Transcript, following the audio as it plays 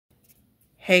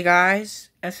Hey guys,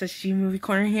 SSG Movie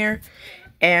Corner here,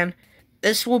 and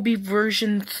this will be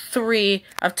version 3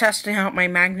 of testing out my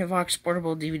Magnavox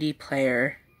portable DVD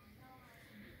player.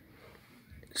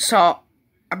 So,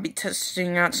 I'll be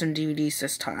testing out some DVDs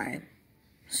this time.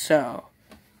 So,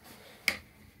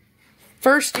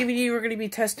 first DVD we're going to be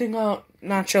testing out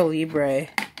Nacho Libre,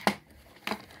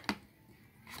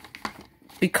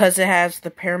 because it has the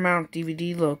Paramount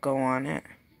DVD logo on it.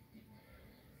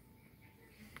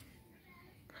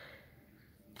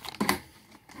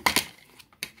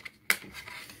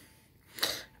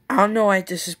 I don't know why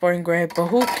this is boring gray, but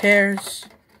who cares?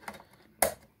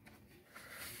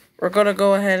 We're gonna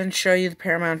go ahead and show you the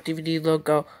Paramount DVD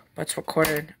logo, but it's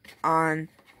recorded on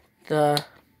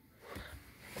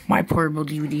my portable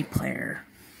DVD player.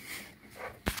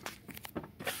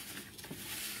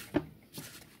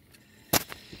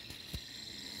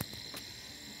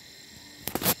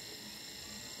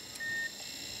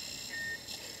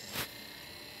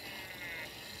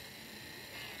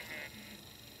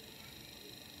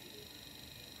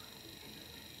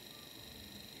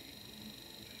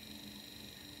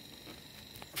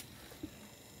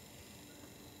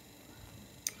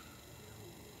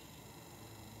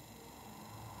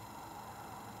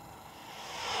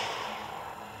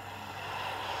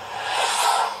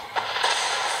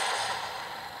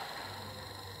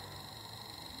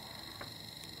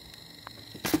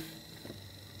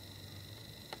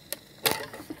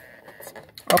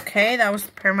 Okay, that was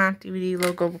the Paramount DVD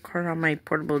logo recorded on my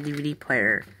portable DVD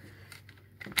player.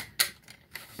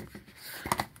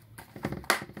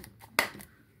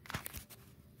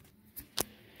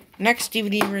 Next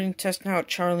DVD, we're going to test out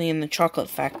Charlie and the Chocolate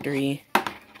Factory,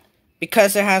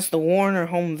 because it has the Warner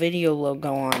Home Video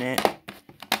logo on it.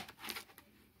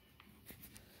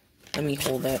 Let me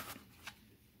hold it.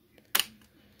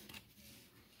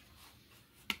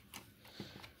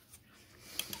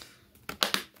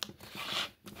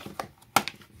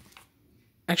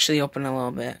 Actually open a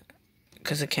little bit,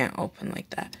 because it can't open like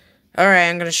that. Alright,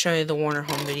 I'm going to show you the Warner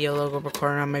Home Video logo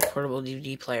recorded on my portable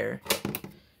DVD player.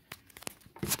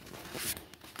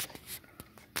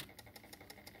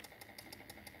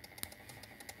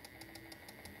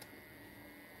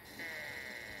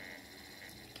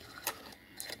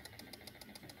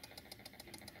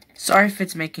 Sorry if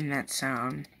it's making that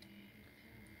sound.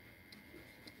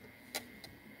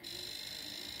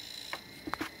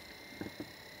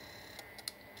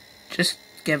 Just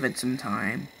give it some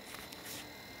time.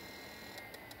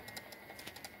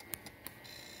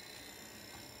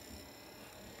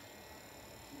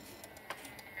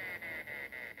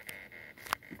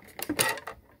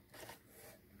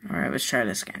 Alright, let's try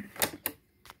this again.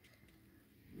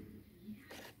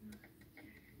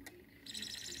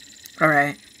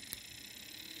 Alright.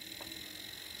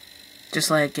 Just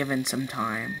let it give it some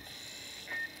time.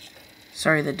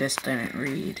 Sorry the disc didn't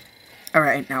read.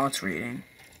 Alright, now it's reading.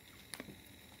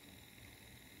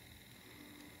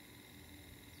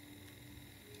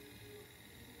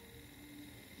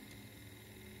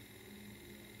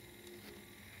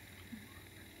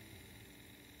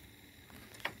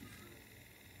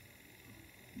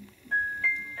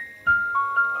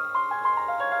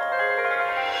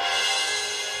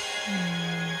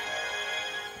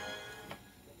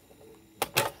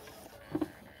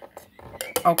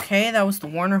 Okay, that was the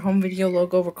Warner Home Video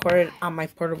logo recorded on my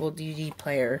portable DVD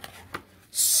player.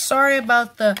 Sorry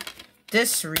about the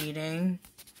disc reading.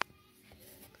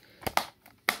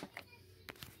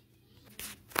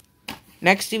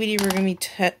 Next DVD we're gonna be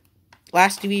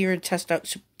last DVD we're gonna test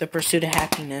out The Pursuit of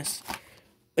Happiness,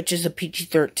 which is a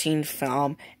PG-13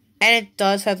 film, and it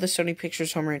does have the Sony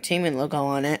Pictures Home Entertainment logo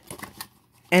on it,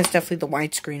 and it's definitely the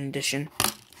widescreen edition.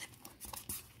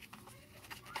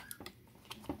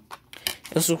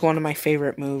 This was one of my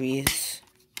favorite movies.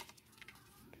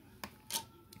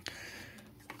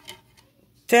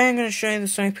 Today I'm going to show you the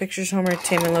Sony Pictures Home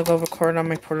Entertainment logo recorded on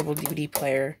my portable DVD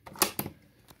player.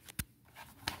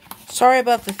 Sorry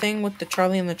about the thing with the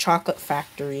Charlie and the Chocolate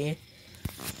Factory.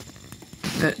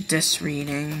 The disc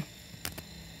reading.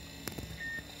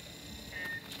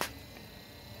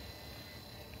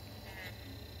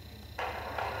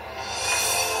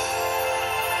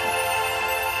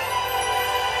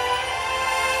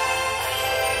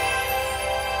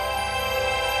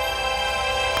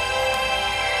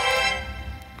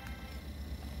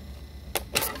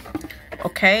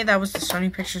 Okay, that was the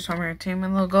Sony Pictures Home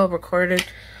Entertainment logo recorded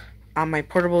on my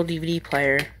portable DVD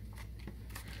player.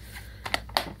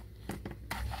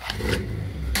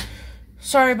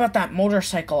 Sorry about that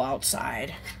motorcycle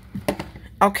outside.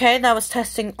 Okay, that was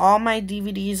testing all my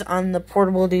DVDs on the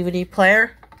portable DVD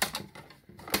player.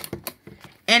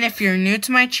 And if you're new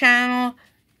to my channel,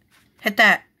 hit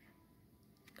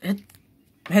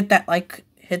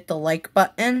the like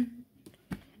button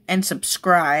and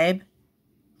subscribe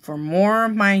for more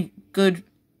of my good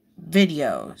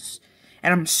videos.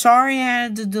 And I'm sorry I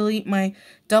had to delete my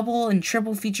double and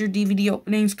triple feature DVD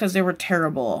openings because they were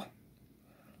terrible.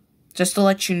 Just to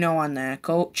let you know on that.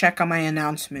 Go check out my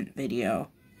announcement video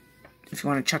if you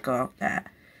want to check out that.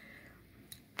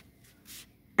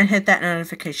 And hit that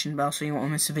notification bell so you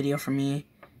won't miss a video from me.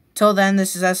 Till then,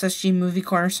 this is SSG Movie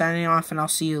Corner signing off, and I'll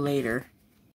see you later.